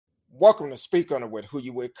Welcome to Speak On It with Who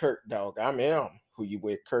You With Kurt Dog. I'm M, Who You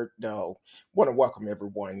With Kurt Dog. Want to welcome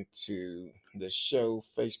everyone to the show,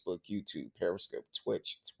 Facebook, YouTube, Periscope,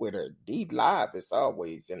 Twitch, Twitter, D Live is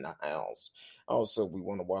always in the house. Also, we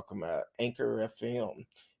want to welcome Anchor FM.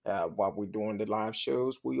 While we're doing the live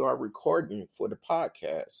shows, we are recording for the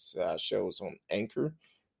podcast shows on Anchor.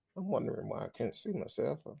 I'm wondering why I couldn't see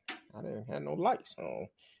myself. I didn't have no lights on.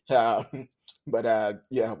 But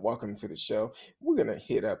welcome to the show. We're gonna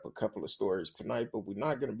hit up a couple of stories tonight, but we're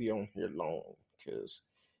not gonna be on here long because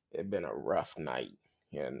it's been a rough night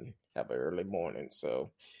and have an early morning.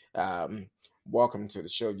 So welcome to the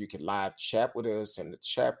show. You can live chat with us in the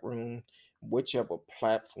chat room. Whichever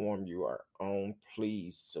platform you are on,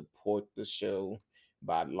 please support the show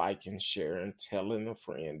by liking, sharing, telling a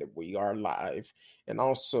friend that we are live. And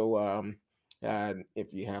also,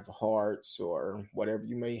 if you have hearts or whatever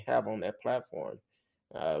you may have on that platform,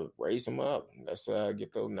 raise them up. Let's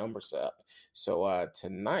get those numbers up. So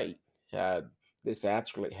tonight, this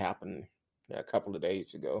actually happened a couple of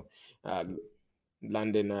days ago. Uh,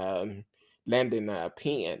 London, Landon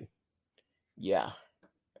Penn. Yeah,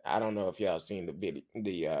 I don't know if y'all seen the video,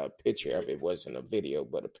 the picture of it. Wasn't a video,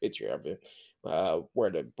 but a picture of it, where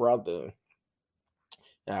the brother,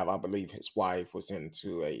 I believe his wife, was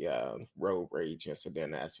into a road rage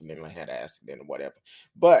incident, accidentally had an accident or whatever.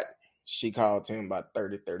 But she called him about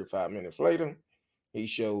 30, 35 minutes later. He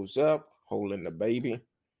shows up holding the baby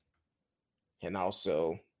and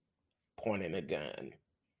also pointing a gun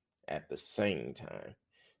at the same time.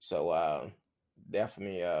 So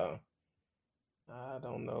definitely, I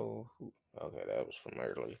don't know who. Okay, that was from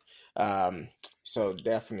early. So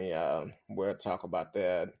definitely, we'll talk about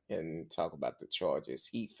that and talk about the charges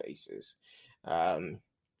he faces. Um,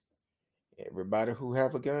 Everybody who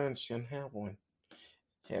have a gun shouldn't have one.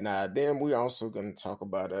 And then we also going to talk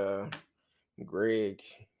about Greg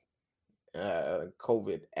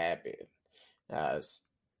COVID Abbott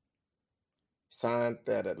signed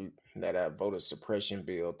that voter suppression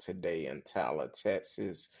bill today in Tyler,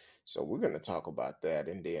 Texas. So we're going to talk about that,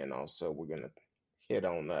 and then also we're going to hit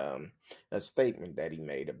on a statement that he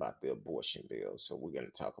made about the abortion bill. So we're going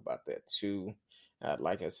to talk about that too.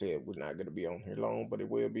 Like I said, we're not going to be on here long, but it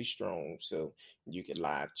will be strong. So you can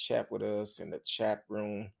live chat with us in the chat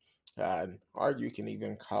room, or you can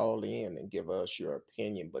even call in and give us your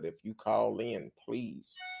opinion. But if you call in,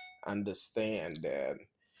 please understand that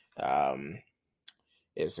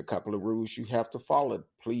there's a couple of rules you have to follow.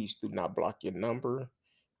 Please do not block your number.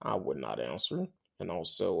 I would not answer. And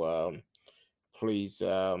also, please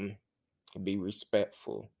be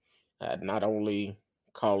respectful. Not only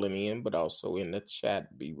calling in, but also in the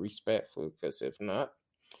chat, be respectful. Because if not,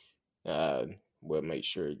 uh, we'll make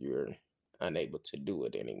sure you're unable to do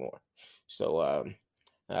it anymore. So,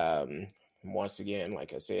 um, once again,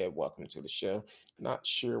 like I said, welcome to the show. Not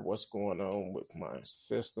sure what's going on with my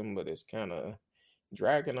system, but it's kind of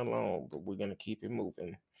dragging along, but we're gonna keep it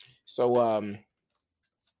moving. So, um,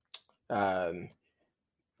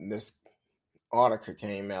 this article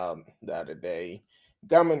came out the other day.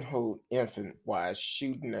 Gunman hold infant while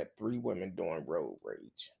shooting at three women during road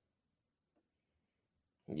rage.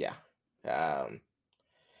 Yeah. Um,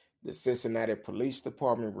 the Cincinnati Police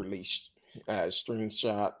Department released a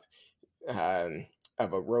screenshot um,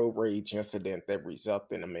 of a road rage incident that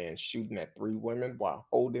resulted in a man shooting at three women while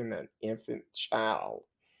holding an infant child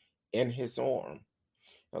in his arm.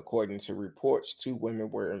 According to reports, two women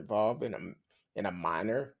were involved in a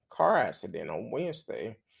minor car accident on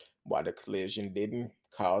Wednesday. While the collision didn't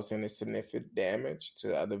cause any significant damage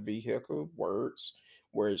to other vehicle, words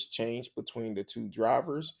were exchanged between the two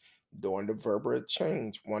drivers. During the verbal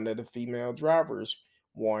exchange, one of the female drivers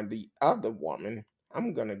warned the other woman,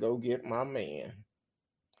 "I'm gonna go get my man.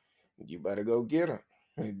 You better go get her.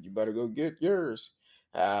 You better go get yours."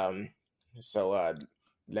 Um, so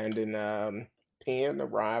Landon Penn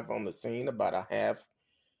arrived on the scene about a half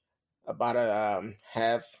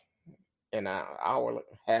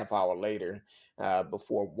hour later,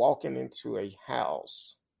 before walking into a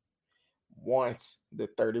house. Once the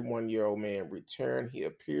 31-year-old man returned, he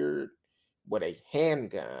appeared with a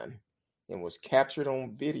handgun and was captured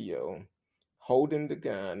on video holding the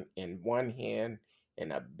gun in one hand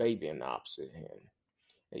and a baby in the opposite hand.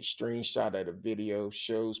 A screenshot of the video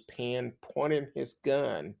shows Penn pointing his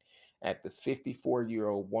gun at the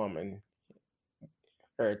 54-year-old woman,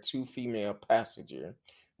 her two female passenger,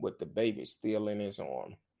 with the baby still in his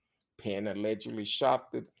arm. Penn allegedly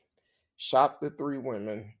shot the three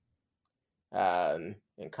women and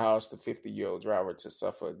caused the 50-year-old driver to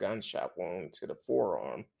suffer a gunshot wound to the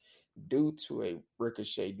forearm due to a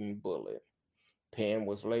ricocheting bullet. Penn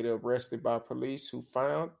was later arrested by police who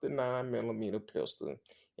found the 9mm pistol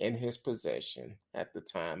in his possession at the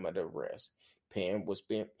time of the arrest. Penn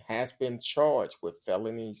has been charged with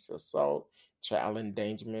felonies assault, child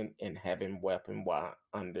endangerment, and having weapon while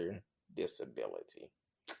under disability.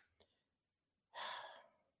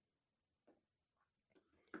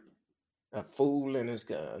 A fool and his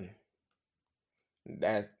gun.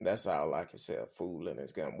 That's all I can say. A fool and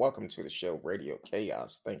his gun. Welcome to the show, Radio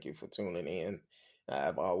Chaos. Thank you for tuning in.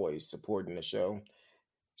 I've always supporting the show.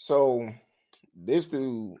 So this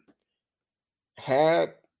dude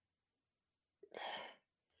had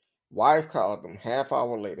wife called him half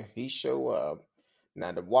hour later. He show up.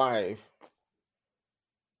 Now the wife,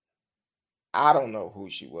 I don't know who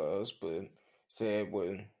she was, but said,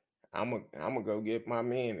 "Well, I'm gonna go get my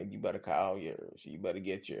man, and you better call yours. You better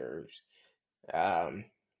get yours." Um,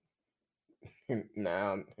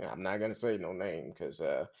 now I'm not gonna say no name because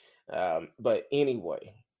but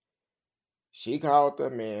anyway, she called the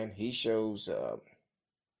man. He shows up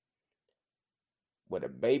with a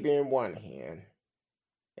baby in one hand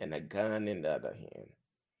and a gun in the other hand,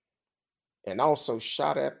 and also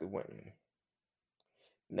shot at the women.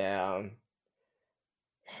 Now,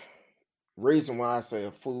 reason why I say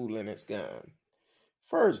a fool and his gun.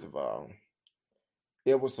 First of all,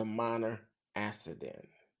 it was a minor accident.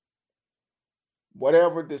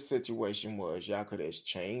 Whatever the situation was, y'all could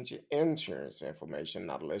exchange insurance information,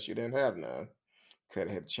 not unless you didn't have none. Could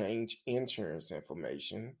have changed insurance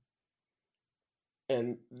information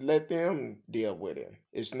and let them deal with it.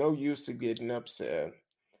 It's no use of getting upset.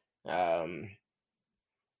 Um,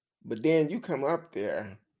 but then you come up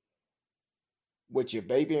there with your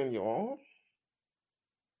baby in your arm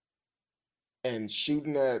and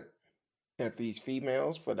shooting at these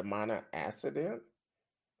females for the minor accident.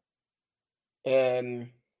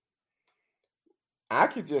 And I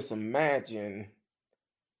could just imagine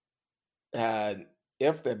uh,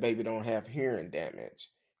 if that baby don't have hearing damage,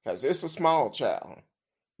 because it's a small child.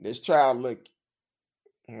 This child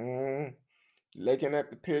mm, looking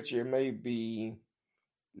at the picture, may be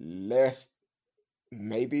less,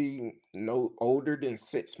 maybe no older than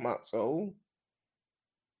 6 months old,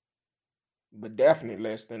 but definitely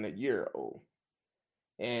less than a year old.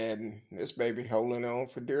 And this baby holding on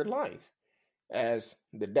for dear life as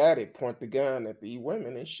the daddy point the gun at the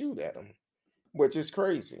women and shoot at them, which is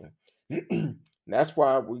crazy. That's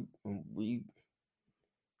why we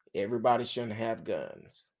everybody shouldn't have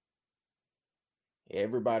guns.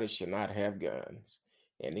 Everybody should not have guns,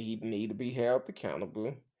 and he need to be held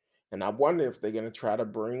accountable. And I wonder if they're gonna try to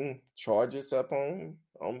bring charges up on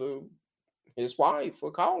his wife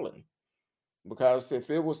for calling. Because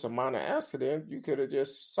if it was a minor accident, you could have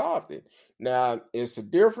just solved it. Now it's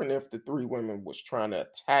different if the three women was trying to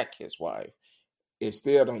attack his wife. It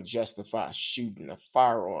still don't justify shooting a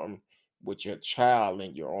firearm with your child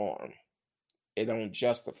in your arm. It don't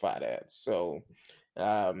justify that. So,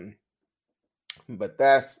 um, but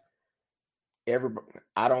that's everybody.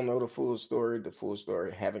 I don't know the full story. The full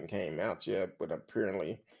story haven't came out yet, but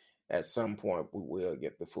apparently, at some point we will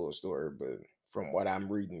get the full story. But from what I'm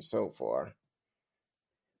reading so far,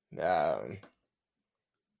 um,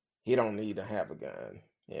 he don't need to have a gun.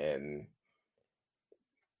 And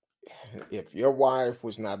if your wife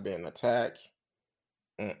was not being attacked,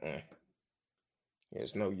 mm-mm,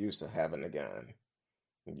 there's no use of having a gun.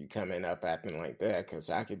 You coming up acting like that, because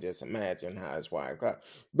I could just imagine how his wife got,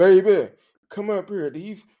 baby, come up here.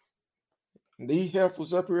 These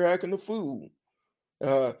heifers up here acting the fool.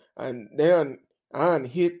 And I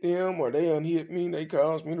hit them or they hit me. They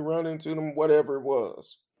caused me to run into them, whatever it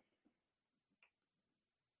was.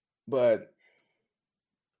 But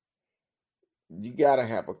you gotta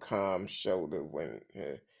have a calm shoulder when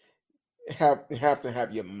have to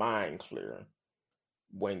have your mind clear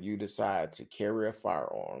when you decide to carry a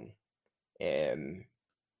firearm, and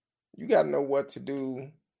you gotta know what to do,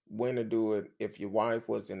 when to do it. If your wife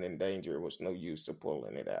wasn't in danger, it was no use of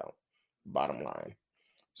pulling it out. Bottom line.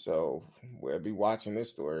 So we'll be watching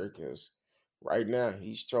this story because right now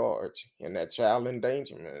he's charged in that child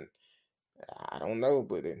endangerment. I don't know,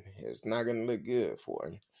 but it's not going to look good for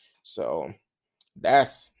him. So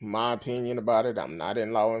that's my opinion about it. I'm not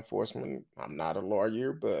in law enforcement. I'm not a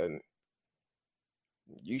lawyer, but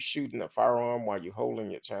you shooting a firearm while you're holding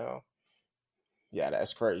your child, yeah,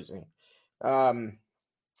 that's crazy. Um,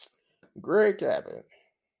 Greg Abbott.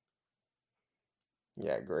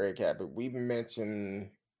 Yeah, Greg Abbott. We mentioned,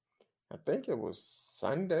 I think it was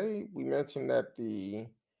Sunday, we mentioned that the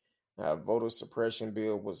voter suppression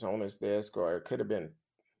bill was on his desk, or it could have been,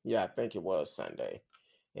 yeah, I think it was Sunday.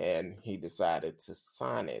 And he decided to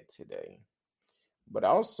sign it today. But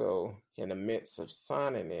also, in the midst of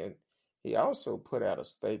signing it, he also put out a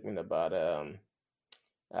statement about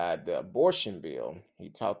the abortion bill. He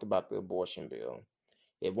talked about the abortion bill.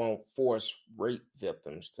 It won't force rape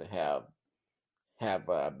victims to have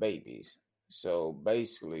babies. So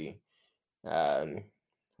basically, um,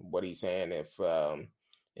 what he's saying, if a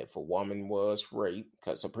woman was raped,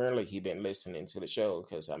 because apparently he been listening to the show,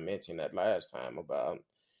 because I mentioned that last time about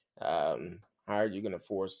how are you going to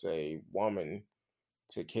force a woman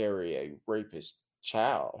to carry a rapist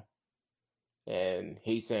child? And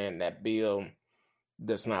he's saying that bill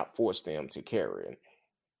does not force them to carry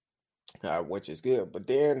it, which is good. But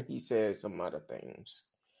then he said some other things.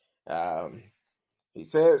 Um, he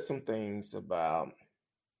said some things about,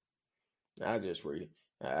 I'll just read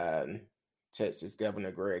it. Texas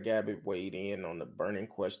Governor Greg Abbott weighed in on the burning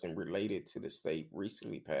question related to the state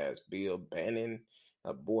recently passed bill banning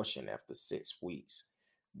abortion after 6 weeks.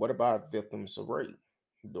 What about victims of rape?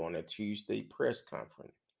 During a Tuesday press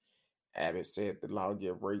conference, Abbott said the law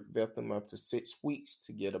gives rape victims up to 6 weeks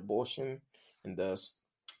to get abortion, and thus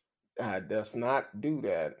does not do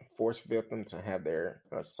that, force victim to have their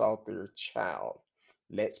assaulter child.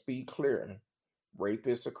 Let's be clear, rape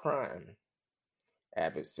is a crime,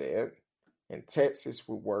 Abbott said, and Texas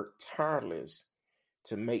will work tireless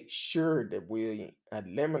to make sure that we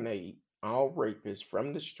eliminate all rapists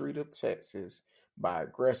from the street of Texas by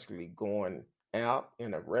aggressively going out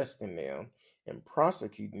and arresting them and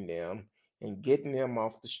prosecuting them and getting them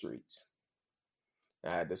off the streets.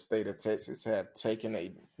 The state of Texas have taken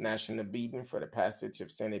a national beating for the passage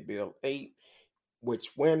of Senate Bill 8,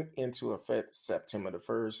 which went into effect September the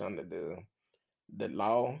 1st. Under the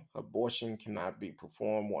law, abortion cannot be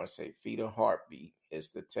performed once a fetal heartbeat is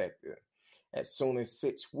detected. As soon as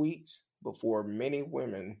 6 weeks before many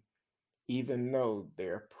women even know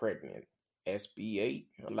they're pregnant. SB 8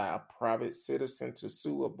 allow private citizens to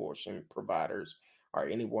sue abortion providers or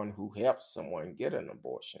anyone who helps someone get an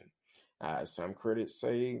abortion. Some critics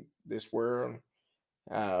say this world,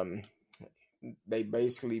 um, they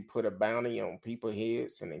basically put a bounty on people's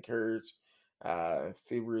heads and encourage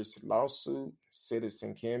frivolous lawsuit.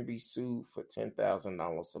 Citizen can be sued for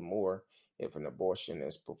 $10,000 or more if an abortion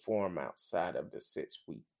is performed outside of the 6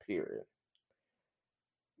 week period.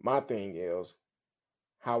 My thing is,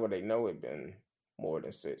 how would they know it been more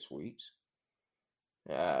than 6 weeks?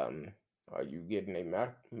 Um, are you getting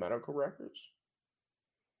a medical records?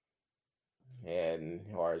 And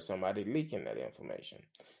or is somebody leaking that information?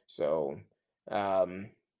 So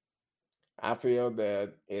um, I feel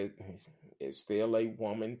that it's still a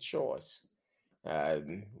woman choice.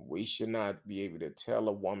 We should not be able to tell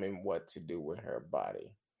a woman what to do with her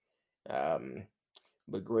body. Um,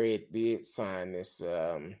 but Greg did sign this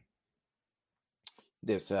uh,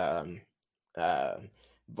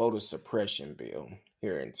 voter suppression bill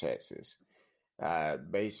here in Texas,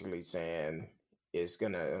 basically saying it's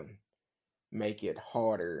gonna make it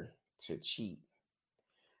harder to cheat.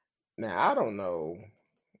 Now I don't know.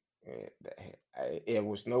 It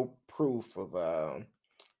was no proof of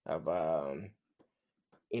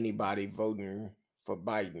anybody voting for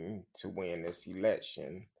Biden to win this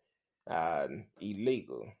election uh,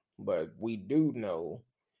 illegal, but we do know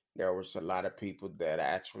there was a lot of people that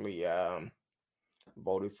actually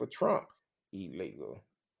voted for Trump illegal.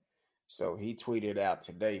 So he tweeted out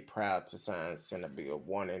today, proud to sign Senate Bill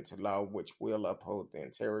 1 into law, which will uphold the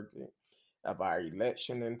integrity of our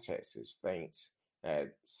election in Texas. Thanks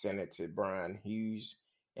at Senator Brian Hughes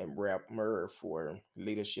and Rep. Murray for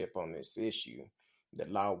leadership on this issue. The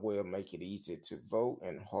law will make it easier to vote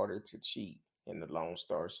and harder to cheat in the Lone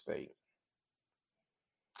Star State.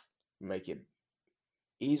 Make it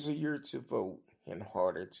easier to vote and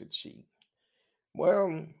harder to cheat.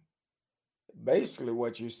 Well, basically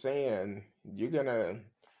what you're saying, you're gonna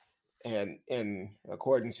and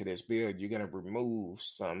according to this bill, you're gonna remove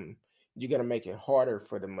some, you're gonna make it harder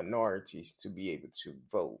for the minorities to be able to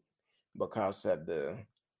vote because of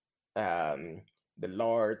um the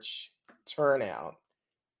large turnout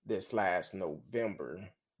this last November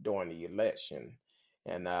during the election.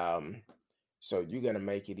 And so you're going to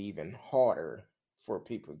make it even harder for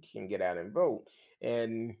people can get out and vote.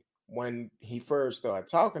 And when he first started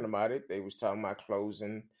talking about it, they was talking about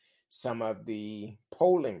closing some of the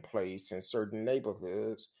polling place in certain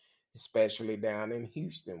neighborhoods, especially down in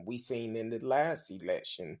Houston. We seen in the last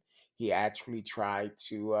election, he actually tried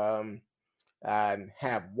to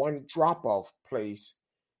have one drop-off place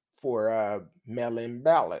for mail-in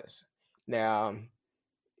ballots. Now,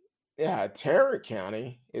 yeah, Tarrant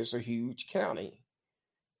County is a huge county,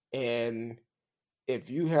 and if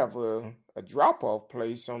you have a drop-off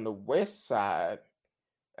place on the west side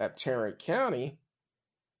of Tarrant County,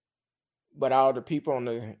 but all the people on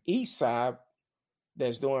the east side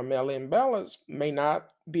that's doing mail-in ballots may not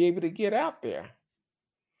be able to get out there.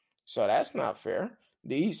 So that's not fair.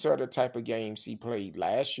 These are the type of games he played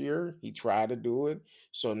last year. He tried to do it.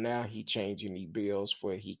 So now he changing the bills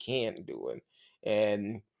where he can't do it.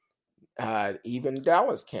 And even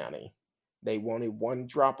Dallas County, they wanted one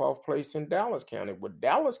drop-off place in Dallas County. Well,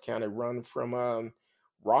 Dallas County run from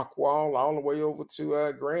Rockwall all the way over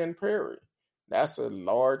to Grand Prairie. That's a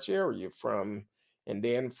large area from, and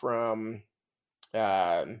then from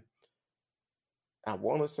uh, I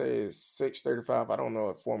want to say it's 635. I don't know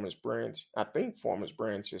if Foreman's Branch. I think Foreman's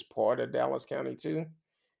Branch is part of Dallas County too.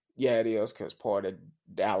 Yeah, it is because part of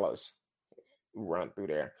Dallas run through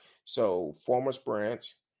there. So Foreman's Branch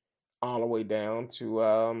all the way down to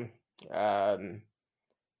um,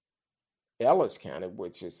 Ellis County,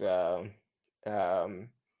 which is um,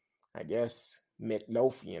 I guess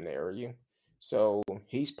Midlothian area. So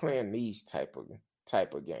he's playing these type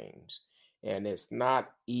of games, and it's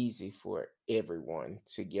not easy for everyone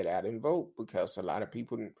to get out and vote because a lot of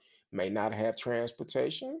people may not have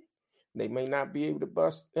transportation. They may not be able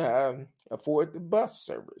to afford the bus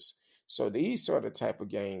service. So these are the type of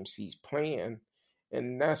games he's playing,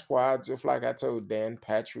 and that's why, just like I told Dan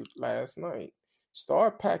Patrick last night,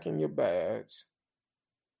 start packing your bags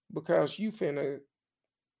because you finna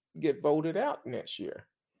get voted out next year.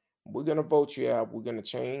 We're going to vote you out. We're going to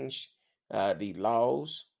change the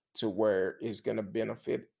laws to where it's going to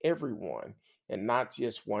benefit everyone and not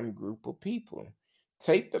just one group of people.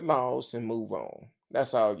 Take the laws and move on.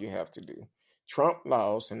 That's all you have to do. Trump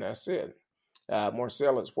laws, and that's it.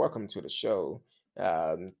 Marcellus, welcome to the show.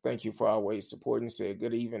 Thank you for always supporting. Say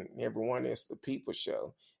good evening, everyone. It's the People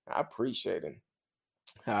Show. I appreciate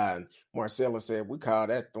it. Marcella said, we call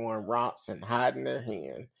that throwing rocks and hiding their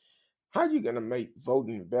hand. How are you going to make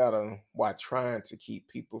voting better while trying to keep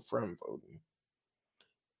people from voting?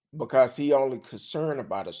 Because he only concerned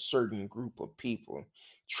about a certain group of people.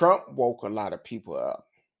 Trump woke a lot of people up.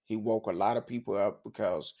 He woke a lot of people up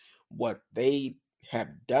because what they have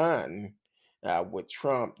done with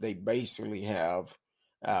Trump, they basically have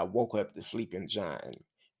woke up the sleeping giant.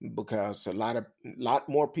 Because a lot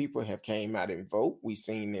more people have came out and vote. We've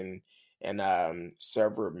seen in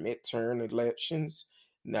several midterm elections.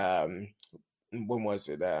 Um, when was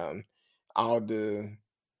it? All the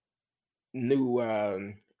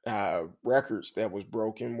new records that was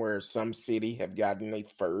broken where some city have gotten their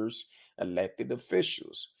first elected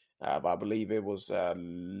officials. I believe it was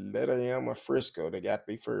Little M or Frisco. They got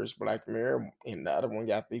the first black mayor, and the other one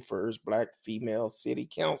got the first black female city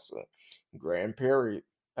council. Grand Prairie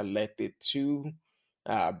elected two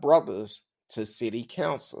brothers to city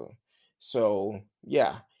council. So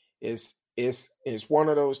yeah, it's one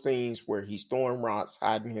of those things where he's throwing rocks,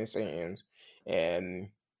 hiding his hands, and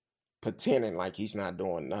pretending like he's not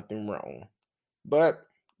doing nothing wrong. But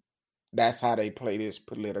that's how they play this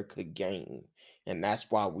political game. And that's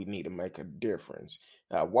why we need to make a difference.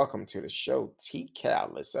 Welcome to the show. T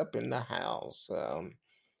Cal is up in the house.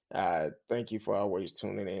 Thank you for always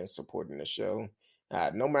tuning in, supporting the show.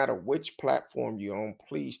 No matter which platform you're on,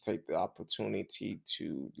 please take the opportunity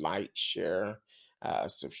to like, share,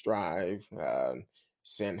 subscribe,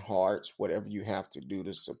 send hearts, whatever you have to do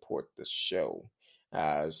to support the show.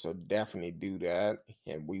 So definitely do that,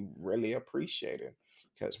 and we really appreciate it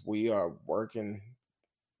because we are working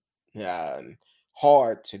uh,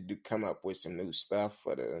 hard to come up with some new stuff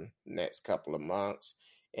for the next couple of months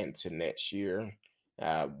into next year.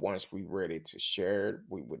 Once we're ready to share it,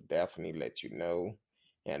 we would definitely let you know.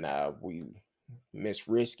 And Miss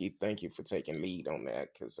Risky, thank you for taking lead on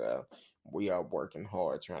that because we are working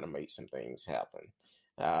hard trying to make some things happen.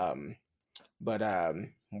 Um, but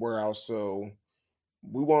we're also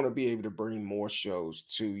we want to be able to bring more shows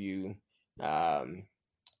to you. Um,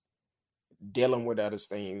 Dealing with other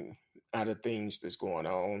things that's going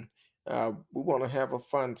on. We want to have a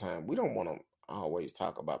fun time. We don't want to always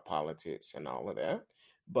talk about politics and all of that,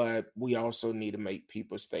 but we also need to make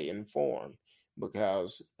people stay informed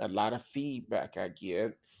because a lot of feedback I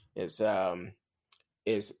get is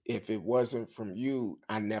if it wasn't from you,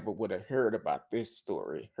 I never would have heard about this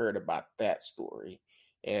story, heard about that story,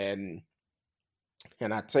 and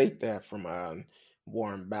and I take that from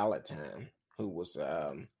Warren Ballantyne, who was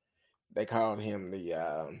they called him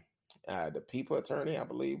the people attorney, I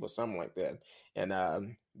believe, or something like that.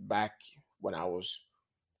 And back when I was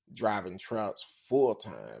driving trucks full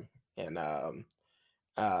time and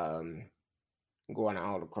um, going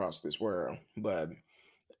all across this world, but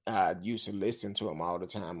I used to listen to him all the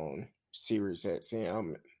time on Sirius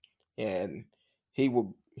XM, and he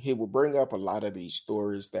would bring up a lot of these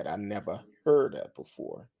stories that I never heard of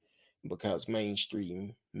before. because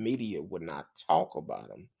mainstream media would not talk about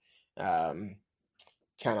them. Um,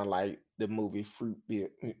 kind of like the movie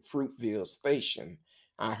Fruitville Station.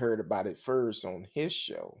 I heard about it first on his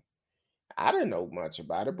show. I didn't know much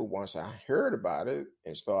about it, but once I heard about it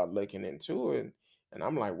and started looking into it, and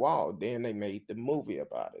I'm like, wow, then they made the movie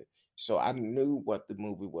about it. So I knew what the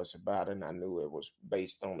movie was about, and I knew it was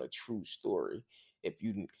based on a true story. If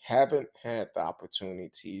you haven't had the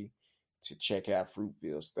opportunity to check out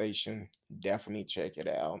Fruitville Station, definitely check it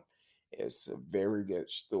out. It's a very good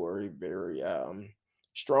story, very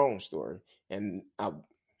strong story. And I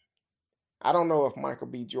don't know if Michael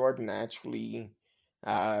B. Jordan actually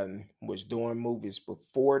was doing movies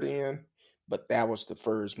before then, but that was the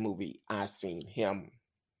first movie I seen him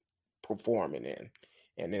performing in.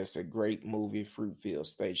 And it's a great movie, Fruitville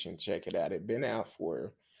Station. Check it out. It's been out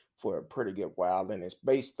for a pretty good while, and it's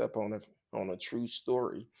based up on a true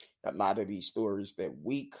story. A lot of these stories that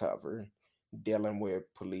we cover dealing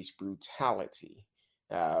with police brutality,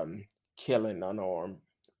 um, killing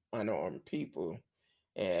unarmed people,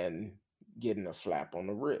 and getting a slap on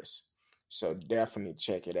the wrist. So definitely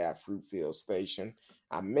check it out, Fruitfield Station.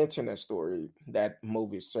 I mentioned that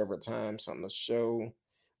movie several times on the show,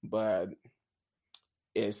 but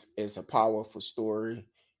it's a powerful story,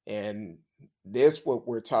 and this what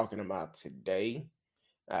we're talking about today,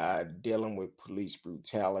 dealing with police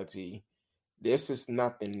brutality. This is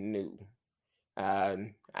nothing new.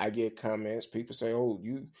 I get comments. People say, "Oh,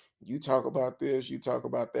 you talk about this, you talk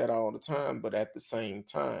about that all the time," but at the same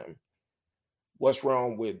time, what's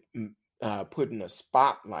wrong with putting a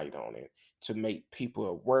spotlight on it to make people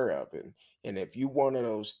aware of it? And if you one of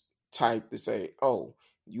those type to say, "Oh,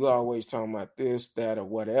 you always talking about this, that, or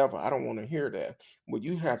whatever," I don't want to hear that. Well,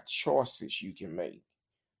 you have choices you can make,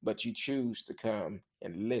 but you choose to come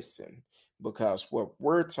and listen, because what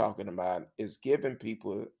we're talking about is giving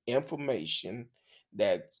people information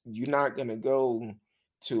that you're not going to go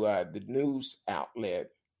to the news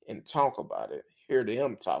outlet and talk about it, hear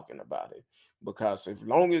them talking about it, because as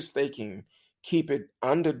long as they can keep it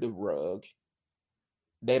under the rug,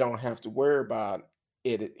 they don't have to worry about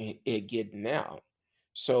it getting out.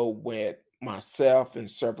 So with myself and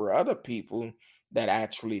several other people that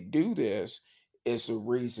actually do this, it's a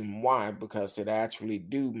reason why, because it actually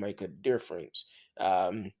do make a difference.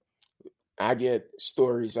 Um, I get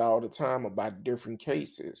stories all the time about different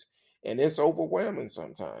cases, and it's overwhelming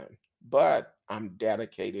sometimes. But I'm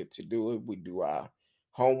dedicated to do it. We do our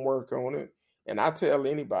homework on it. And I tell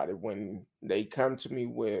anybody when they come to me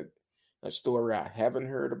with a story I haven't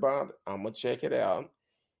heard about, I'm gonna check it out.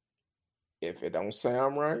 If it don't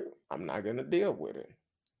sound right, I'm not gonna deal with it.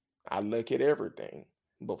 I look at everything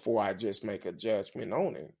before I just make a judgment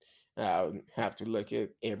on it. I have to look at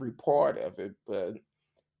every part of it. But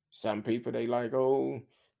some people they like, oh,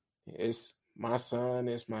 it's my son,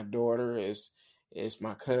 it's my daughter, it's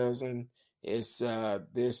my cousin, it's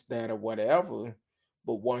this, that, or whatever.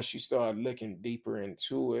 But once you start looking deeper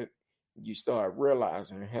into it, you start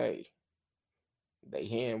realizing, hey, the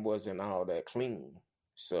hand wasn't all that clean.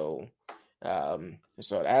 So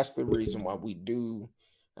that's the reason why we do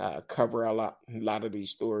cover a lot of these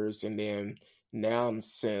stories. And then now,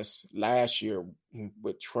 since last year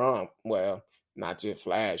with Trump, well, not just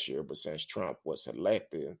last year, but since Trump was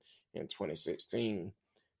elected in 2016,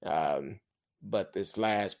 um, but this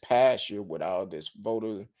last past year with all this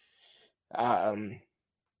voter um,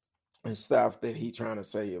 and stuff that he trying to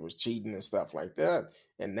say it was cheating and stuff like that.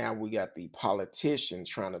 And now we got the politician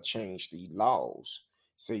trying to change the laws.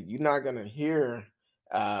 See, you're not gonna hear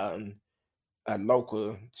um, a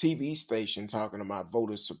local TV station talking about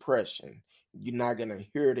voter suppression. You're not gonna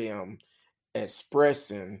hear them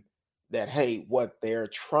expressing that, hey, what they're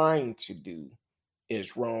trying to do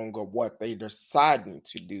is wrong, or what they're deciding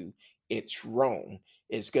to do, it's wrong.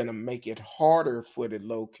 It's going to make it harder for the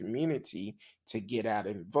low community to get out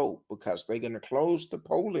and vote, because they're going to close the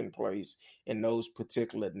polling place in those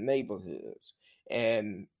particular neighborhoods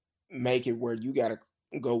and make it where you got to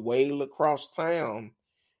go way across town,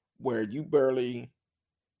 where you barely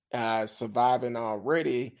surviving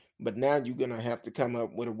already, but now you're going to have to come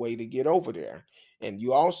up with a way to get over there. And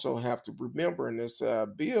you also have to remember in this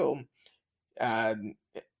bill, uh,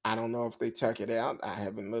 I don't know if they took it out. I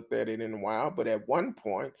haven't looked at it in a while, but at one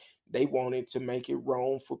point they wanted to make it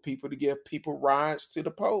wrong for people to give people rides to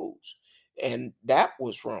the polls, and that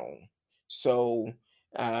was wrong. So,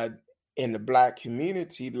 uh, in the black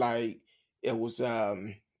community, like it was uh,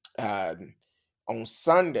 on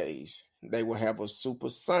Sundays, they will have a Super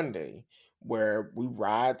Sunday where we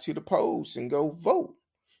ride to the polls and go vote.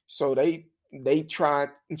 So they they trying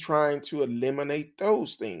to eliminate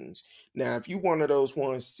those things. Now, if you one of those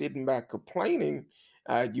ones sitting back complaining,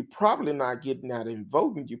 you probably not getting out and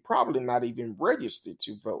voting. You probably not even registered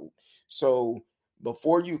to vote. So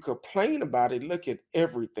before you complain about it, look at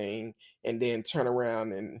everything and then turn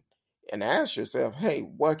around and ask yourself, hey,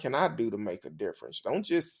 what can I do to make a difference? Don't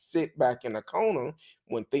just sit back in a corner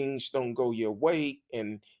when things don't go your way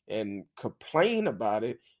and complain about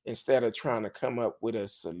it instead of trying to come up with a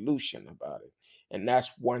solution about it. And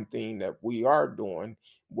that's one thing that we are doing.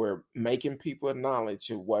 We're making people acknowledge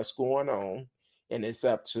of what's going on, and it's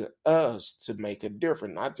up to us to make a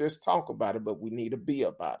difference. Not just talk about it, but we need to be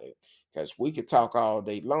about it. Because we could talk all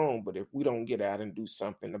day long, but if we don't get out and do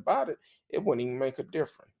something about it, it wouldn't even make a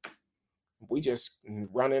difference. We just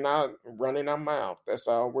running our mouth. That's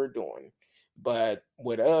all we're doing. But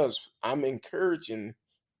with us, I'm encouraging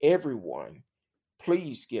everyone,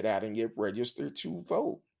 please get out and get registered to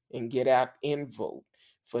vote and get out and vote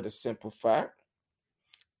for the simple fact,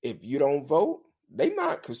 if you don't vote, they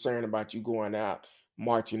not concerned about you going out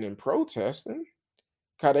marching and protesting.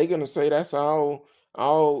 Cause they gonna say that's all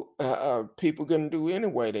people gonna do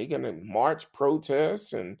anyway. They gonna march,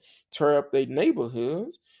 protest, and tear up their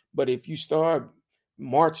neighborhoods. But if you start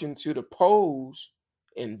marching to the polls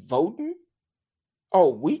and voting, oh,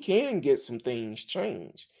 we can get some things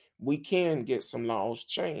changed. We can get some laws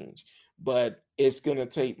changed, but it's going to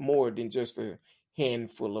take more than just a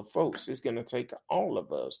handful of folks. It's going to take all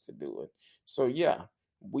of us to do it. So, yeah,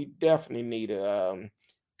 we definitely need to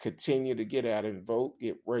continue to get out and vote,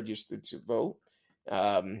 get registered to vote.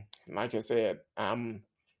 Like I said, I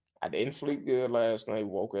didn't sleep good last night.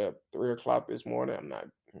 Woke up 3 o'clock this morning. I'm not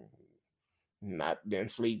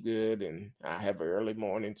didn't sleep good, and I have an early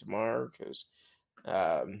morning tomorrow because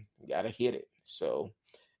gotta hit it. So,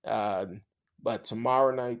 uh, but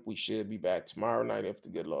tomorrow night we should be back tomorrow night if the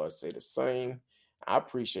good Lord say the same. I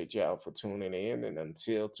appreciate y'all for tuning in, and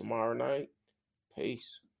until tomorrow night,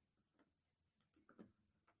 peace.